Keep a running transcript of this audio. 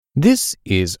This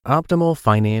is Optimal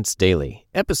Finance Daily,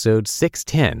 episode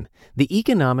 610, The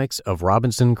Economics of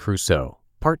Robinson Crusoe,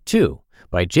 Part 2,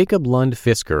 by Jacob Lund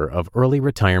Fisker of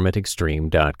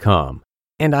earlyretirementextreme.com.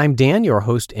 And I'm Dan, your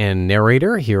host and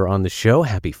narrator here on the show.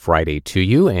 Happy Friday to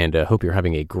you, and hope you're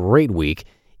having a great week.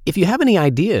 If you have any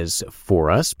ideas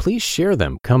for us, please share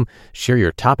them. Come share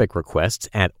your topic requests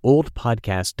at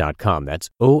oldpodcast.com. That's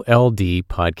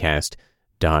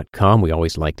oldpodcast.com. We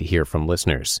always like to hear from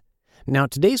listeners. Now,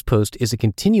 today's post is a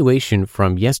continuation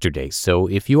from yesterday, so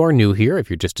if you are new here,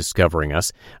 if you're just discovering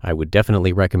us, I would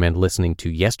definitely recommend listening to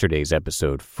yesterday's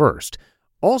episode first.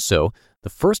 Also,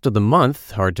 the first of the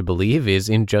month, hard to believe, is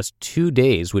in just 2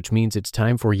 days, which means it's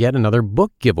time for yet another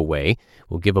book giveaway.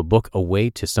 We'll give a book away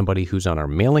to somebody who's on our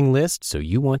mailing list, so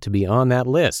you want to be on that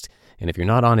list. And if you're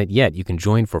not on it yet, you can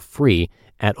join for free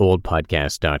at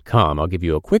oldpodcast.com. I'll give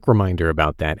you a quick reminder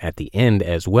about that at the end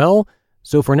as well.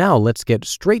 So for now, let's get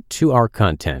straight to our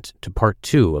content, to part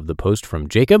 2 of the post from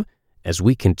Jacob, as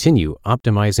we continue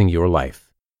optimizing your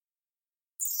life.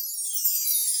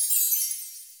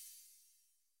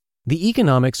 The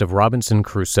Economics of Robinson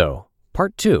Crusoe,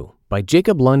 Part 2, by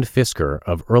Jacob Lund Fisker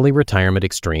of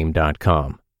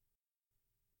earlyretirementextreme.com.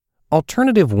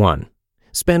 Alternative 1.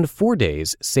 Spend 4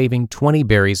 days saving 20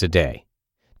 berries a day.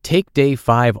 Take day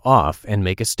 5 off and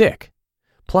make a stick.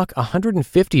 Pluck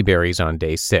 150 berries on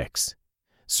day 6.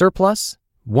 Surplus,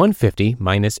 150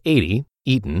 minus 80,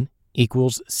 eaten,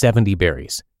 equals 70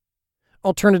 berries.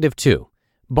 Alternative 2.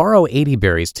 Borrow 80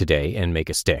 berries today and make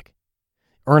a stick.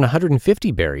 Earn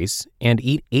 150 berries and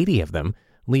eat 80 of them,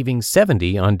 leaving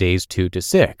 70 on days 2 to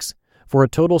 6, for a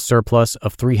total surplus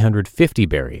of 350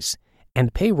 berries,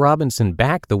 and pay Robinson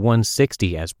back the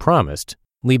 160 as promised,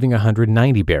 leaving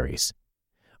 190 berries.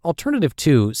 Alternative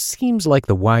 2 seems like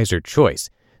the wiser choice,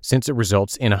 since it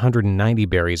results in 190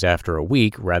 berries after a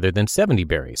week rather than 70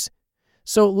 berries.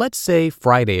 So let's say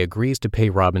Friday agrees to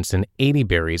pay Robinson 80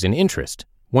 berries in interest,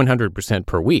 100%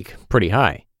 per week, pretty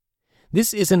high.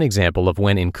 This is an example of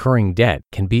when incurring debt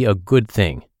can be a good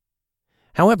thing.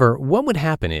 However, what would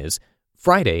happen is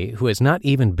Friday, who has not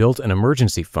even built an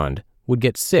emergency fund, would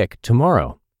get sick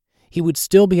tomorrow. He would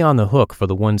still be on the hook for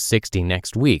the 160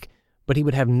 next week, but he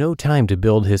would have no time to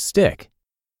build his stick.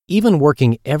 Even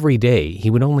working every day, he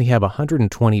would only have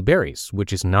 120 berries,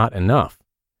 which is not enough.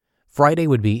 Friday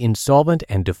would be insolvent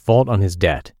and default on his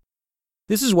debt.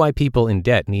 This is why people in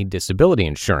debt need disability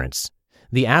insurance.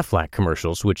 The Aflac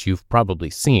commercials, which you've probably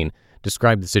seen,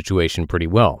 describe the situation pretty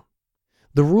well.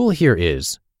 The rule here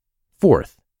is,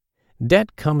 fourth,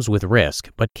 debt comes with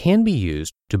risk but can be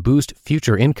used to boost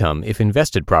future income if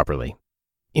invested properly.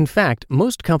 In fact,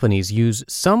 most companies use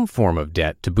some form of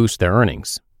debt to boost their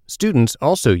earnings. Students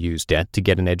also use debt to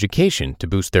get an education to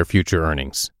boost their future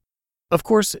earnings. Of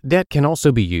course, debt can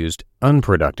also be used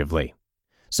unproductively.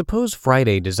 Suppose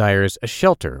Friday desires a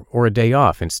shelter or a day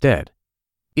off instead.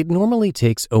 It normally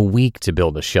takes a week to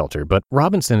build a shelter, but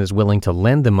Robinson is willing to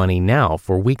lend the money now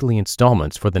for weekly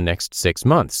installments for the next 6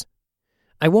 months.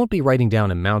 I won't be writing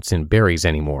down amounts in berries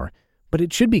anymore, but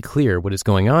it should be clear what is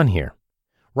going on here.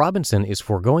 Robinson is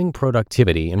foregoing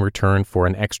productivity in return for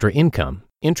an extra income,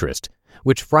 interest,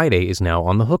 which Friday is now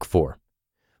on the hook for.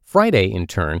 Friday, in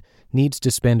turn, needs to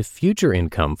spend future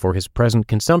income for his present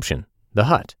consumption, the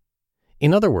hut.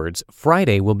 In other words,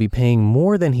 Friday will be paying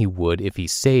more than he would if he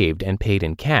saved and paid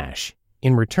in cash.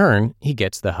 In return, he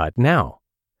gets the hut now.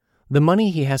 The money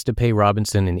he has to pay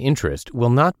Robinson in interest will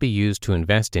not be used to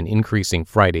invest in increasing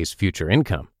Friday's future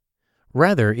income.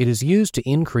 Rather, it is used to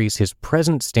increase his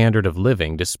present standard of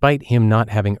living despite him not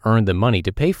having earned the money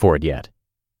to pay for it yet.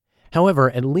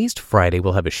 However, at least Friday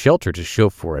will have a shelter to show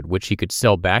for it, which he could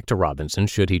sell back to Robinson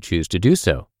should he choose to do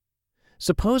so.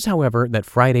 Suppose, however, that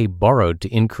Friday borrowed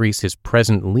to increase his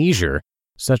present leisure,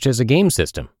 such as a game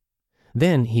system.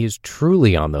 Then he is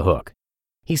truly on the hook.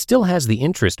 He still has the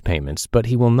interest payments, but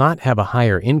he will not have a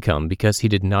higher income because he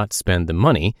did not spend the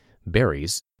money,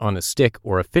 berries, on a stick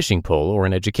or a fishing pole or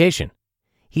an education.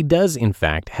 He does, in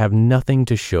fact, have nothing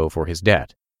to show for his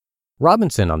debt.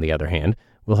 Robinson, on the other hand,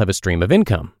 will have a stream of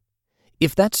income.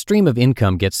 If that stream of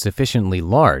income gets sufficiently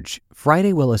large,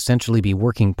 Friday will essentially be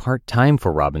working part-time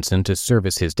for Robinson to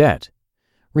service his debt.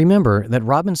 Remember that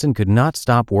Robinson could not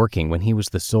stop working when he was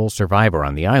the sole survivor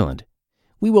on the island.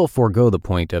 We will forego the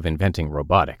point of inventing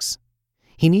robotics.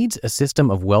 He needs a system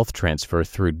of wealth transfer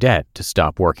through debt to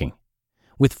stop working.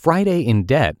 With Friday in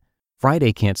debt,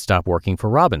 Friday can't stop working for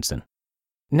Robinson.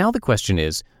 Now the question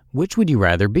is, which would you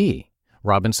rather be,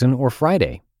 Robinson or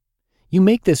Friday? You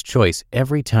make this choice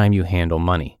every time you handle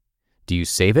money. Do you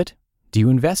save it? Do you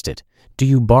invest it? Do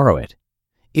you borrow it?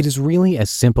 It is really as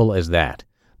simple as that.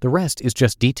 The rest is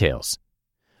just details.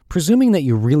 Presuming that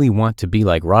you really want to be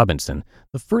like Robinson,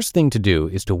 the first thing to do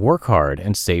is to work hard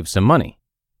and save some money.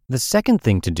 The second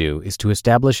thing to do is to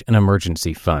establish an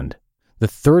emergency fund. The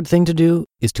third thing to do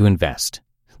is to invest.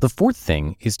 The fourth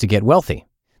thing is to get wealthy.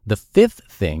 The fifth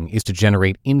thing is to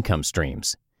generate income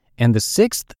streams. And the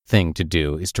sixth thing to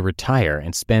do is to retire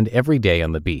and spend every day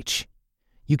on the beach.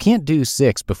 You can't do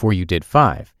 6 before you did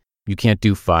 5. You can't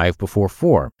do 5 before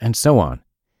 4, and so on.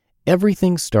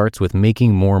 Everything starts with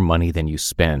making more money than you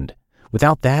spend.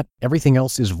 Without that, everything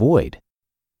else is void.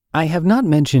 I have not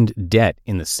mentioned debt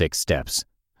in the 6 steps.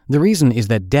 The reason is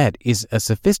that debt is a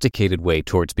sophisticated way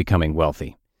towards becoming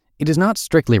wealthy. It is not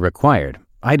strictly required.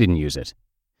 I didn't use it.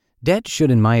 Debt should,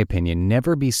 in my opinion,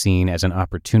 never be seen as an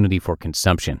opportunity for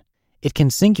consumption. It can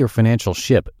sink your financial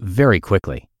ship very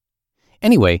quickly.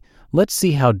 Anyway, let's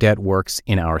see how debt works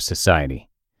in our society.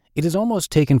 It is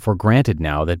almost taken for granted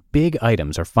now that big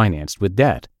items are financed with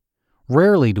debt.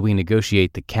 Rarely do we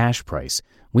negotiate the cash price.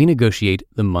 We negotiate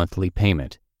the monthly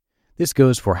payment. This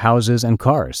goes for houses and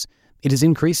cars. It is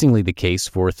increasingly the case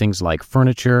for things like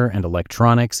furniture and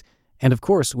electronics, and of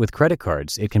course, with credit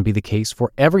cards, it can be the case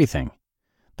for everything.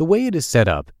 The way it is set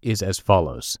up is as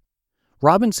follows.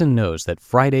 Robinson knows that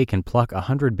Friday can pluck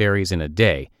 100 berries in a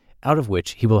day, out of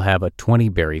which he will have a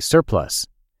 20-berry surplus.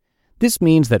 This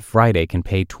means that Friday can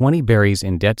pay 20 berries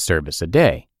in debt service a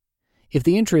day. If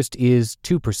the interest is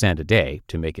 2% a day,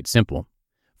 to make it simple,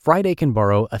 Friday can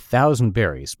borrow 1,000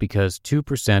 berries because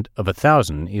 2% of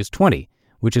 1,000 is 20,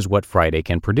 which is what Friday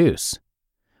can produce.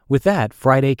 With that,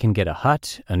 Friday can get a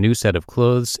hut, a new set of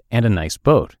clothes, and a nice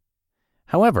boat.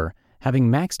 However,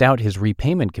 having maxed out his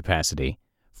repayment capacity,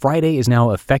 Friday is now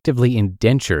effectively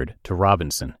indentured to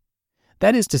Robinson.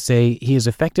 That is to say, he is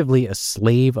effectively a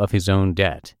slave of his own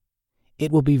debt.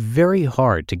 It will be very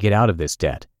hard to get out of this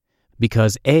debt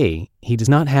because A, he does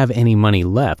not have any money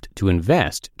left to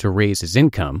invest to raise his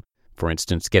income, for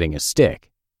instance, getting a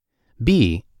stick.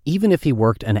 B, even if he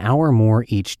worked an hour more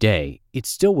each day, it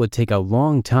still would take a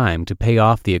long time to pay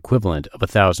off the equivalent of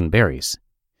 1,000 berries.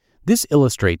 This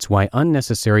illustrates why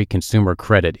unnecessary consumer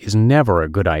credit is never a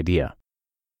good idea.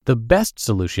 The best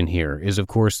solution here is, of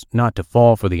course, not to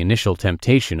fall for the initial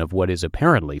temptation of what is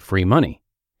apparently free money.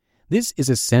 This is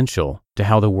essential to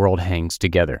how the world hangs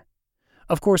together.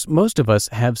 Of course, most of us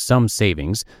have some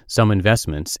savings, some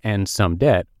investments, and some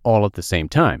debt all at the same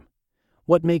time.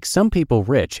 What makes some people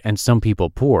rich and some people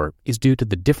poor is due to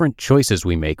the different choices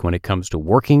we make when it comes to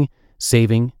working,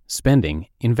 saving, spending,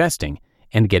 investing,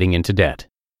 and getting into debt.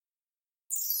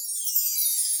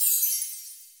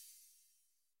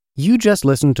 You just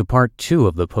listened to part 2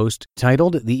 of the post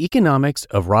titled The Economics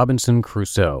of Robinson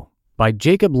Crusoe by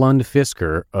Jacob Lund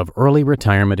Fisker of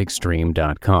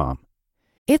earlyretirementextreme.com.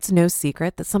 It's no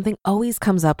secret that something always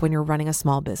comes up when you're running a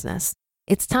small business.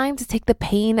 It's time to take the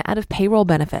pain out of payroll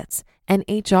benefits and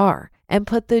HR and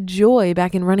put the joy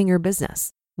back in running your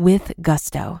business with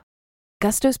Gusto.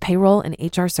 Gusto's payroll and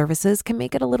HR services can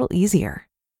make it a little easier.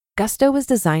 Gusto was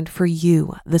designed for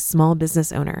you, the small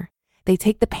business owner. They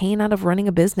take the pain out of running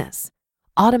a business,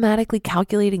 automatically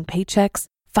calculating paychecks,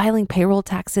 filing payroll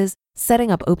taxes,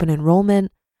 setting up open enrollment.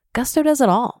 Gusto does it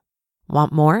all.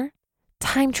 Want more?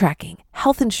 Time tracking,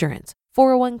 health insurance,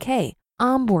 401k,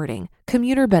 onboarding,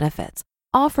 commuter benefits,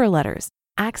 offer letters,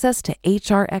 access to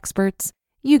HR experts.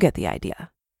 You get the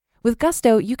idea. With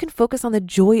Gusto, you can focus on the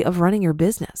joy of running your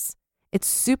business. It's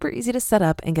super easy to set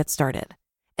up and get started.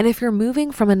 And if you're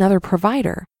moving from another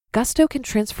provider, Gusto can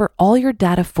transfer all your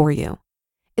data for you.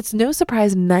 It's no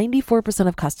surprise 94%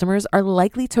 of customers are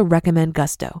likely to recommend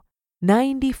Gusto.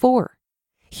 94.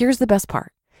 Here's the best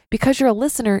part. Because you're a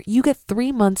listener, you get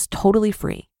 3 months totally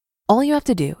free. All you have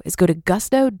to do is go to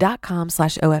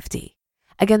gusto.com/OFD.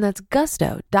 Again, that's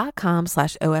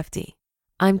gusto.com/OFD.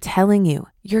 I'm telling you,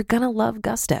 you're gonna love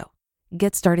Gusto.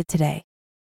 Get started today.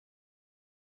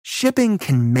 Shipping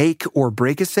can make or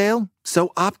break a sale, so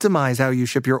optimize how you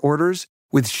ship your orders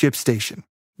with ShipStation.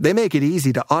 They make it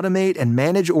easy to automate and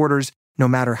manage orders no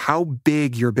matter how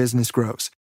big your business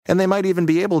grows. And they might even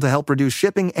be able to help reduce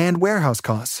shipping and warehouse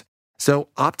costs. So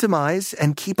optimize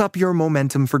and keep up your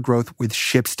momentum for growth with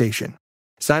ShipStation.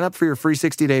 Sign up for your free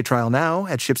 60-day trial now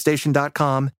at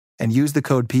ShipStation.com and use the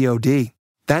code POD.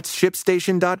 That's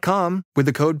ShipStation.com with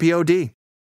the code POD.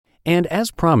 And as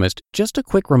promised, just a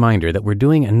quick reminder that we're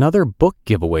doing another book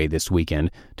giveaway this weekend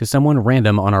to someone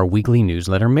random on our weekly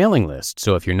newsletter mailing list.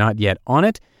 So if you're not yet on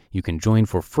it, you can join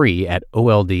for free at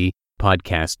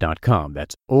oldpodcast.com.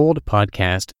 That's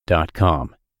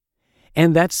oldpodcast.com.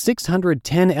 And that's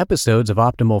 610 episodes of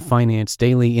Optimal Finance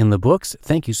Daily in the books.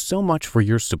 Thank you so much for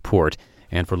your support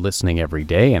and for listening every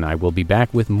day, and I will be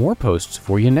back with more posts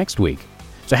for you next week.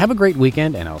 So have a great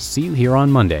weekend, and I'll see you here on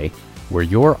Monday, where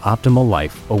your optimal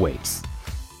life awaits.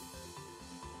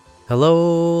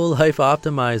 Hello, Life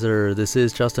Optimizer. This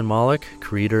is Justin Malik,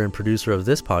 creator and producer of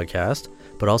this podcast,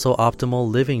 but also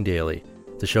Optimal Living Daily,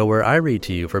 the show where I read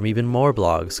to you from even more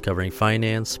blogs covering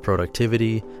finance,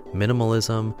 productivity,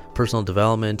 minimalism, personal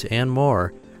development, and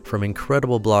more from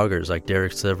incredible bloggers like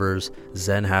Derek Sivers,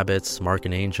 Zen Habits, Mark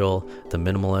and Angel, The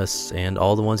Minimalists, and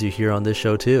all the ones you hear on this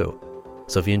show too.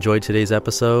 So if you enjoyed today's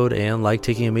episode and like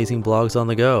taking amazing blogs on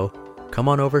the go, come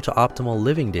on over to Optimal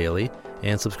Living Daily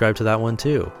and subscribe to that one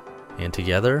too. And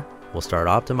together, we'll start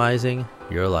optimizing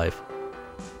your life.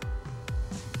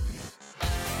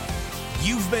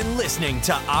 You've been listening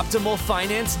to Optimal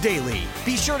Finance Daily.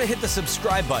 Be sure to hit the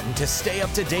subscribe button to stay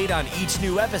up to date on each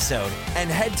new episode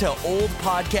and head to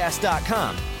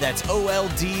oldpodcast.com. That's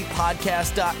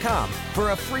OLDpodcast.com for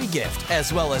a free gift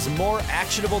as well as more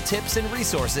actionable tips and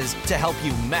resources to help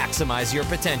you maximize your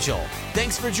potential.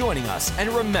 Thanks for joining us,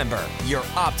 and remember, your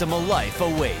optimal life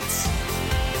awaits.